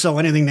 He'll sell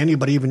anything to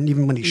anybody,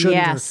 even when he shouldn't.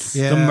 Yes.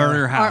 The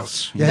murder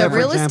house. Yeah, The for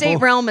real example.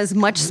 estate realm is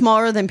much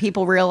smaller than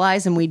people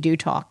realize, and we do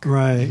talk.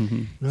 Right.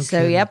 So,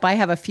 Okay. yep, I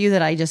have a few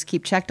that I just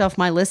keep checked off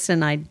my list,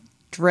 and I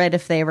dread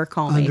if they ever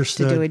call me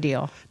Understood. to do a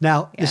deal.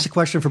 Now, this is a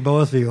question for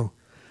both of you.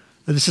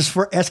 This is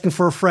for asking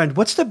for a friend.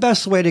 What's the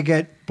best way to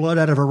get blood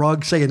out of a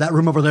rug, say in that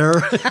room over there?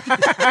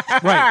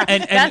 Right.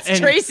 And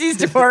Tracy's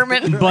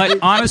department. But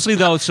honestly,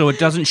 though, so it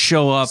doesn't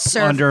show up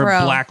Surf under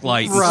bro. black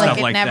light and Like stuff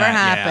it like never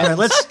that. happened.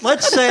 All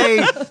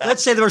right,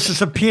 let's say there was a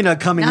subpoena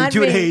coming in Not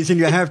 2 me. days, and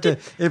you have to.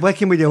 What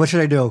can we do? What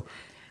should I do?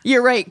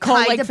 You're right. Call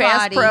Hide like the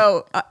Fast body.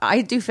 Pro.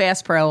 I do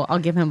Fast Pro. I'll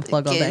give him a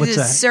plug all day. What's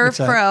that? Surf What's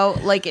that? Pro,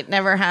 like it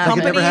never happened.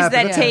 Like it never Companies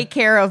happened. that Yeah. take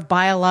care of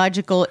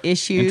biological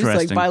issues, like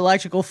Interesting.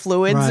 biological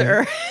fluids Right.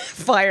 or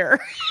fire.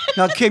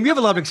 Now, Kim, you have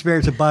a lot of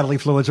experience with bodily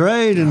fluids,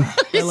 right? And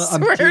I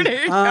swear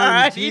to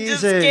God, he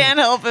just can't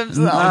help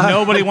himself.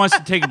 Nobody wants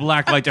to take a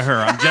black light to her.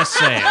 I'm just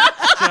saying.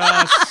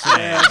 Just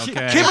saying.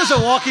 Okay. Kim is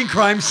a walking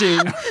crime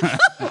scene.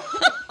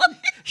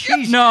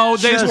 She's No,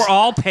 these just- were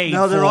all paid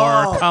No, they're for.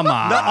 all Come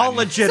on. They're all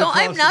legit. So across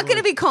I'm the not going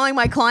to board. be calling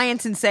my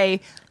clients and say,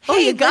 "Oh,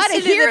 Hey, you got to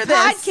listen hear the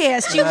this."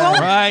 podcast. You won't.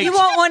 Right. You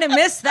won't want to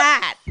miss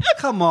that.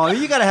 Come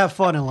on, you got to have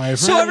fun in life.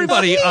 So right?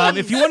 everybody,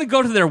 if you want to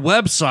go to their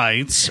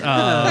websites,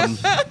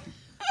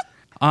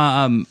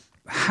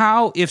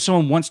 how if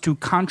someone wants to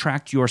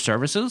contract your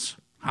services,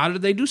 how do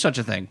they do such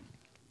a thing?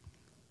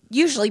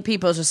 Usually,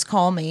 people just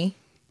call me.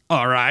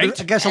 All right.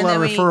 I guess a And lot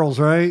of then we- referrals,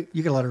 right?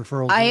 You get a lot of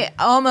referrals. I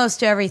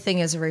almost everything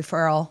is a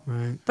referral,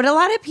 Right. but a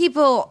lot of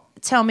people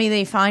tell me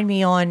they find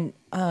me on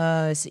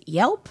is it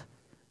Yelp?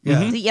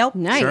 Yeah. The Yelp,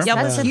 Nice. Sure. Yelp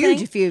That's is a huge.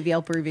 thing. If you have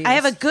Yelp reviews, I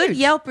have a good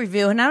Yelp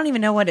review, and I don't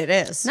even know what it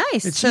is.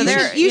 nice. So you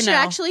there, should, you should know.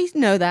 actually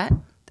know that.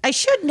 I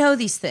should know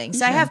these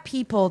things. I have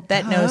people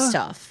that know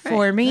stuff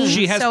for me,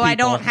 She has so I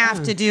people. don't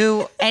have to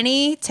do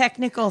any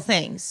technical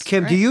things.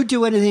 Kim, do you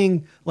do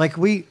anything like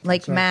we?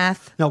 Like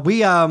math. No,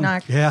 we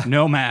Not- yeah.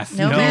 No math.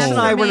 No math. Denise and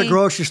I For were in a me.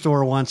 grocery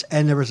store once,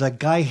 and there was a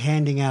guy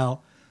handing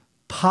out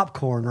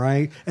popcorn,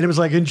 right? And it was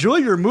like, enjoy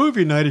your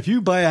movie night if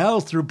you buy a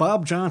house through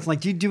Bob Johnson.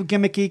 Like, do you do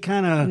gimmicky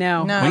kind of?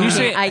 No. No. When you I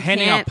say can't-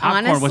 handing out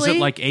popcorn, was it honestly.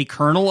 like a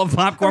kernel of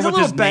popcorn with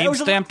his name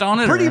stamped on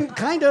it? Pretty or-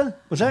 kind of.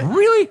 Was that?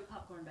 Really?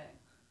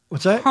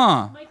 What's that?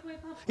 Huh.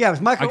 Yeah, it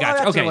was micro. I got you.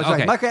 that's what Okay, it was, right.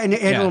 okay. Micro, and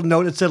it had Yeah. a little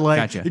note that said like,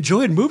 Gotcha.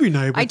 enjoy movie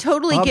night. I with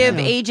totally Bob give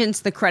Johnson. agents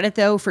the credit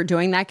though for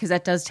doing that because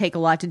that does take a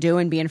lot to do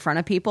and be in front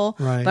of people.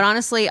 Right. But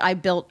honestly, I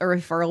built a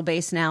referral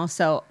base now,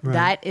 so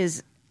that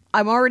is.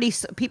 I'm already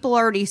people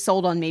already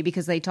sold on me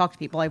because they talk to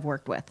people I've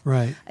worked with.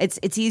 Right.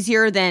 It's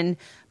easier than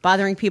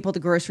bothering people at the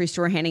grocery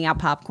store handing out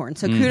popcorn.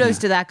 So kudos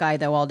to that guy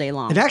though all day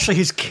long. And actually,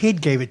 his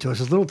kid gave it to us.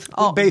 His little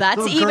Oh, that's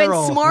little even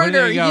girl. smarter.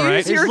 There you go, right?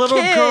 Use His your little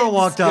kids. girl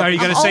walked up. Are you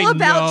going to all say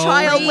about no?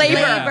 child Free labor.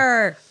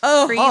 labor.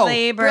 Free Oh,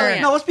 labor.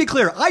 brilliant. No, let's be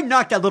clear. I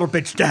knocked that little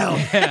bitch down.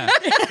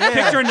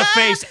 Kicked her in the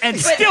face and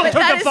still but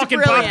took that the is fucking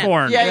brilliant.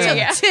 popcorn.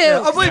 Yeah. Two.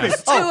 Oh, believe it.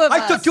 Oh, of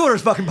I took us. 2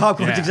 orders fucking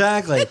popcorns. Yeah.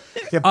 Exactly.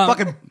 Yeah,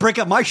 fucking break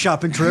up my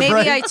shopping trip, Maybe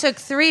right? I took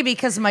 3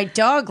 because my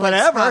dog likes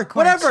whatever,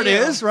 popcorn whatever it too.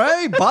 is,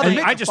 right? Bob, And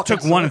make I the just fucking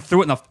took one and sauce. threw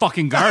it in the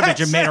fucking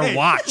garbage and made her That's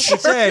watch. I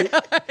said,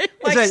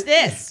 Watch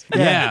this.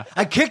 Yeah.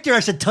 I kicked her.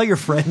 I said, tell your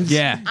friends.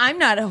 Yeah. I'm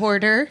not a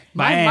hoarder.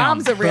 My Bam.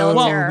 mom's a realtor.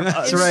 Well,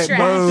 That's It's right. trash.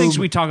 One of the Boom. things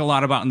we talk a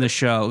lot about in this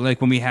show,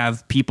 like when we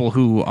have people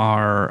who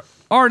are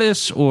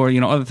artists or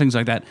other things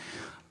like that,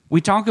 we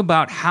talk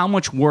about how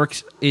much work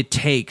it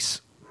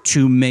takes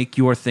to make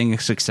your thing a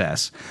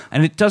success,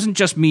 and it doesn't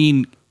just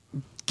mean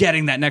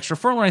getting that next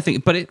referral or anything,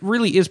 but it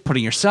really is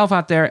putting yourself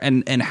out there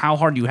and how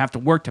hard you have to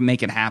work to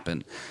make it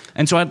happen.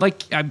 And so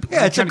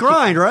it's a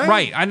grind, right?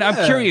 Right. I'm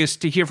curious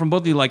to hear from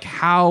both of you, like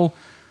how.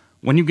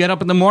 When you get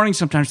up in the morning,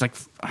 sometimes like,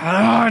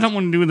 I don't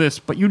want to do this,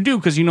 but you do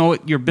because you know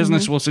your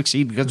business will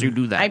succeed because you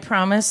do that. I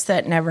promise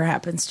that never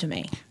happens to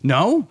me.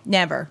 No?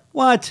 Never.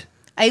 What?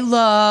 I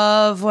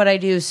love what I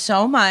do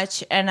so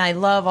much, and I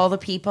love all the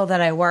people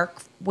that I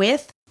work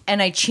with,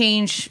 and I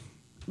change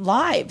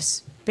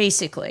lives,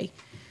 basically.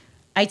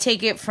 I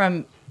take it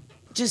from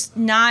just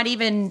not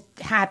even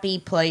happy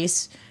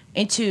place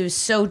into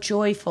so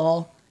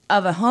joyful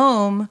of a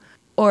home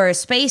or a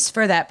space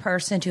for that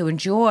person to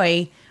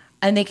enjoy,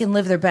 and they can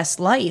live their best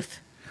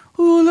life.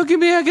 Ooh, look at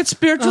me. I get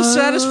spiritual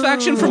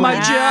satisfaction from my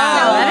job.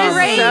 that is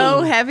Great.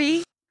 so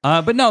heavy.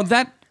 But no,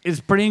 that is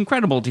pretty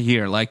incredible to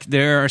hear. Like,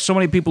 there are so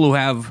many people who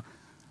have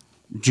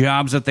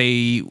jobs that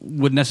they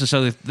would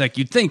necessarily, like,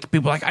 you'd think,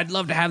 people are like, I'd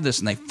love to have this,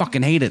 and they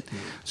fucking hate it.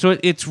 So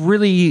it's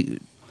really...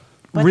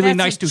 But really that's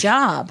nice a to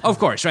job. Of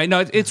course, right?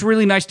 No, it's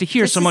really nice to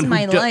hear This is someone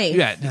my who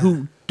life.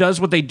 who does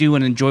what they do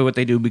and enjoy what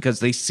they do because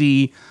they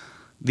see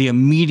the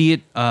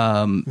immediate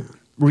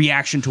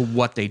reaction to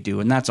what they do,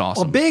 and that's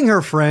awesome. Well, being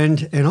her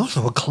friend and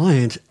also a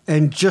client,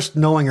 and just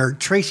knowing her,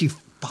 Tracy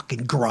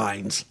fucking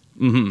grinds.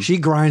 Mm-hmm. She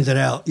grinds it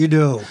out. You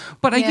do.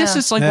 But I guess Yeah.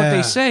 it's like what they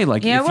Yeah. say,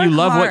 like Yeah, if you work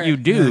love what hard. you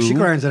do, Yeah, she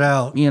grinds it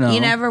out. You know, You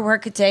never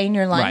work a day in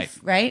your life,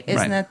 right?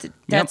 Isn't Right.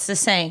 that's the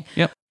saying?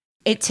 Yep.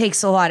 It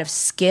takes a lot of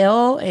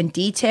skill and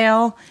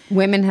detail.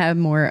 Women have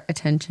more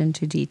attention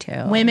to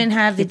detail. Women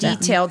have the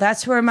detail.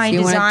 That's where my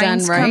You want it done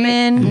designs right? come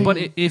in. But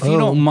if you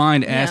don't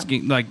mind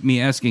asking, like me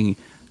asking,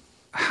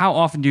 how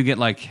often do you get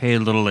like, "Hey,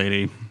 little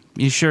lady,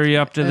 you sure you're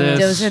up to this?"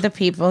 Those are the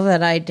people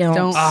that I don't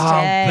Don't- stay.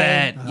 I'll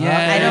bet.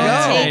 Yeah, I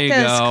don't there take you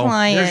those go.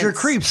 clients. There's your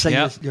creeps.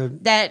 That Yep.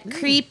 That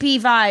creepy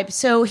vibe.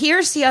 So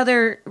here's the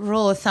other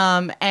rule of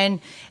thumb, and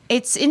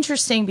it's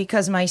interesting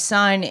because my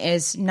son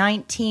is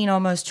 19,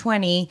 almost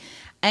 20,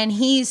 and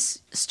he's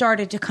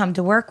started to come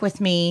to work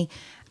with me,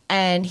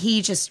 and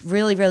he just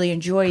really, really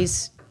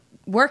enjoys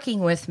working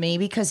with me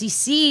because he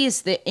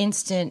sees the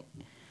instant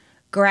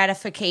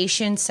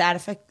gratification,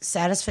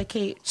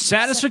 satisfication.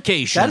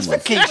 Satisfication.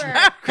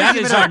 That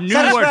is our new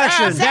word.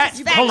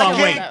 Satisfaction. Hold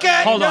on, wait.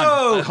 Hold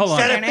on.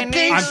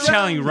 Satisfaction. I'm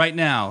telling you right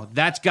now,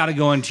 that's got to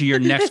go into your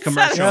next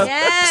commercial.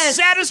 Yes.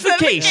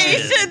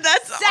 Satisfication.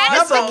 That's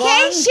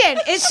Satisfaction.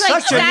 It's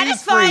like Such a neat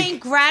satisfying,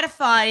 freak.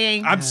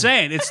 gratifying. I'm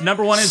saying it's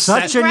number one in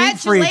Such a neat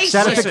freak. Congratulations.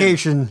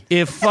 Satisfacation.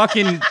 If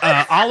fucking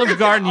Olive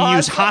Garden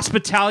use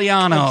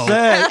Hospitaliano,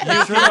 That's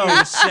you true. can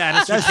use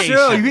Satisfaction. That's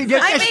true.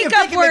 I make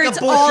up words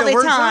all the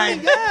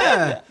time.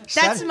 Yeah.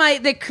 That's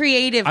the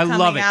creative I coming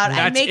love it. out. I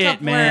That's make it,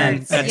 up man.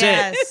 words. That's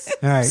yes.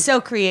 All right.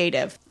 So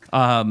creative.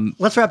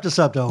 Let's wrap this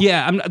up, though.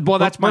 Yeah,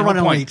 that's my We're whole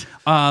running point.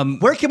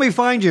 late. Where can we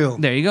find you?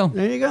 There you go.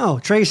 There you go.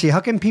 Tracy, how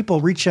can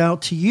people reach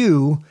out to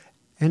you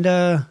and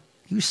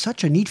you're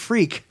such a neat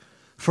freak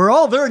for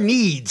all their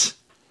needs?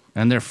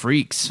 And they're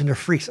freaks. And they're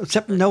freaks.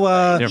 Except no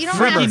They're You don't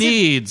freaky have to-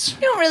 needs.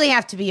 You don't really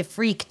have to be a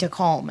freak to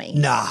call me.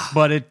 Nah.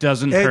 But it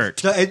doesn't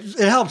hurt. It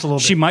helps a little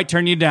bit. She might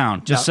turn you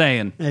down. Just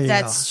saying. There you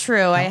That's go.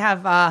 true. I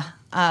have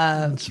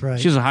That's right.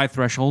 She has a high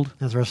threshold.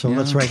 That's right. So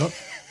that's right. All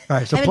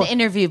right. So I have an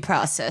interview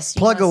process. You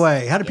plug must-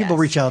 away. How do people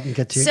yes. reach out and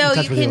get to So in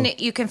touch with you?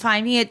 you can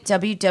find me at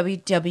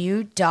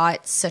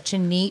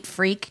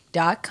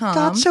www.suchaneatfreak.com.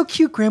 That's so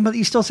cute, Grandma. That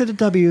you still say the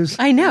W's.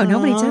 I know.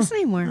 Nobody does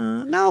anymore.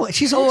 No,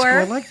 she's old school. Or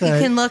I like that.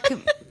 you can look at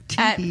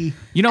TV.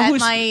 You know at who's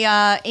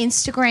my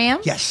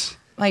Instagram, Yes.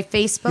 my You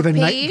Facebook have a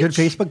page. good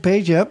Facebook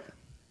page. Yep.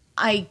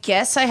 I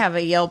guess I have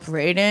a Yelp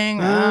rating.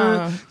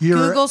 You're-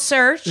 Google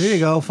search. There you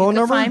go. Phone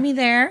You can number? find me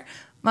there.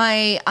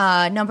 My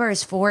number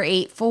is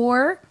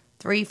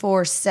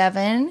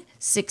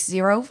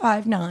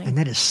 484-347-6059. And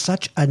that is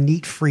such a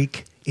neat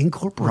freak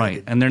incorporated.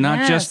 right. And they're not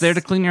Yes. just there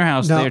to clean your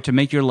house. No. They're to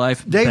make your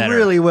life They better.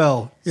 really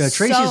will. Yeah, So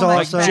Tracy's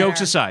much awesome. better.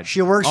 Jokes aside.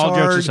 She works All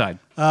hard. jokes aside.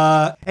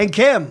 And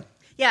Kim,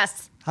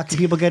 Yes. how can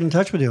people get in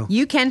touch with you?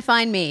 You can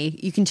find me.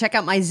 You can check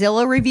out my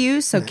Zillow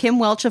reviews. So Kim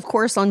Welch, of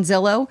course, on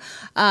Zillow.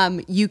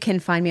 You can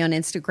find me on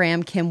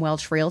Instagram, Kim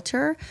Welch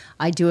Realtor.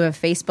 I do a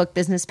Facebook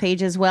business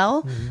page as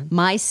well.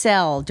 My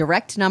cell,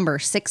 direct number,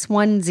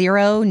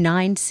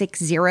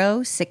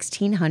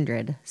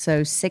 610-960-1600. So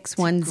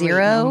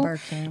number,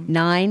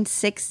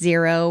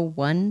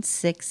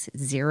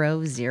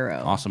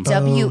 610-960-1600. Awesome.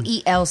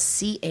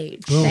 WELCH.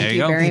 Thank There you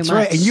you go. very That's much.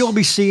 right. And you'll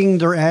be seeing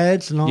their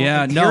ads and all.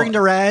 Yeah, and no. hearing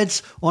their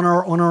ads on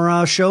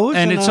our shows.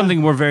 And it's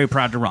something we're very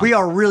proud to run. we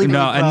are really, really no,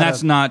 proud and that's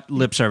of. not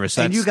lip service.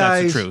 That's, and you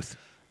that's guys the truth.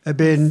 have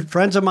been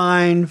friends of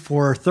mine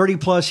for 30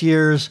 plus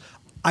years.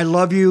 I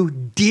love you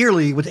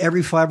dearly with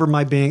every fiber of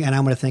my being, and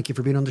I'm going to thank you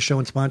for being on the show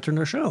and sponsoring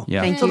our show.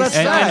 Yeah. Thank So you that's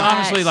and, sad. and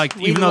honestly, like,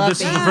 We even though love this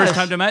is the being first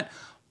here. time we met,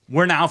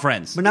 we're now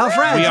friends. We're now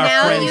friends. We are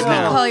Now friends you now.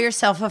 can call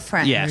yourself a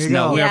friend. Yes, There you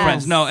no, go. we are Yes.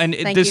 friends. No, and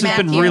Thank this you, has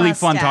been Matthew really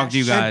Mustache. fun talking to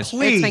you And guys.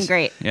 please, It's been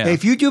great. Yeah.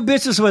 if you do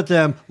business with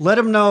them, let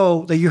them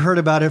know that you heard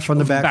about it from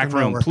the back Back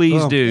room, Network.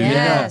 please Boom. do.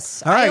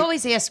 Yes. All right. I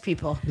always ask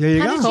people, There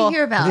you how go. did Cool. you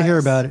hear about Did you hear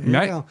us? about it? There you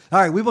Right. go.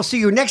 All right, we will see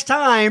you next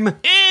time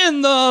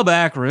In the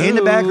back room. in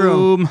the back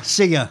room.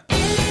 See ya.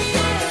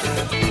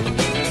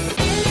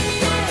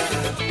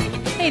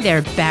 Hey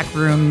there,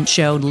 Backroom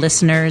Show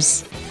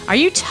listeners. Are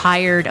you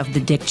tired of the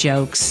dick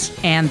jokes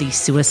and the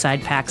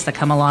suicide pacts that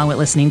come along with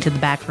listening to the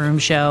Backroom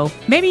Show?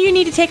 Maybe you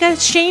need to take a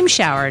shame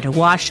shower to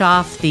wash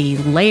off the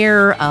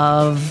layer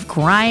of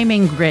grime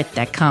and grit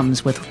that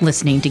comes with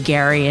listening to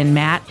Gary and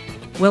Matt.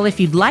 Well, if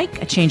you'd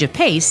like a change of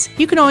pace,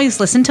 you can always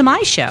listen to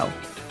my show.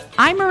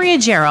 I'm Maria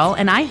Jarrell,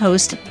 and I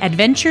host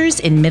Adventures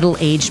in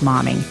Middle-Aged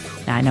Momming.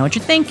 Now, I know what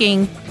you're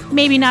thinking.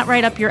 Maybe not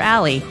right up your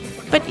alley,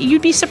 but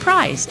you'd be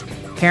surprised.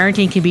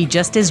 Parenting can be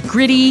just as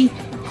gritty,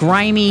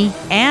 grimy,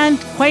 and,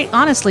 quite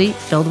honestly,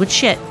 filled with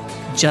shit,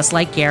 just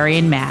like Gary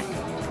and Matt.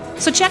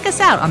 So check us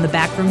out on the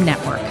Backroom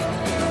Network.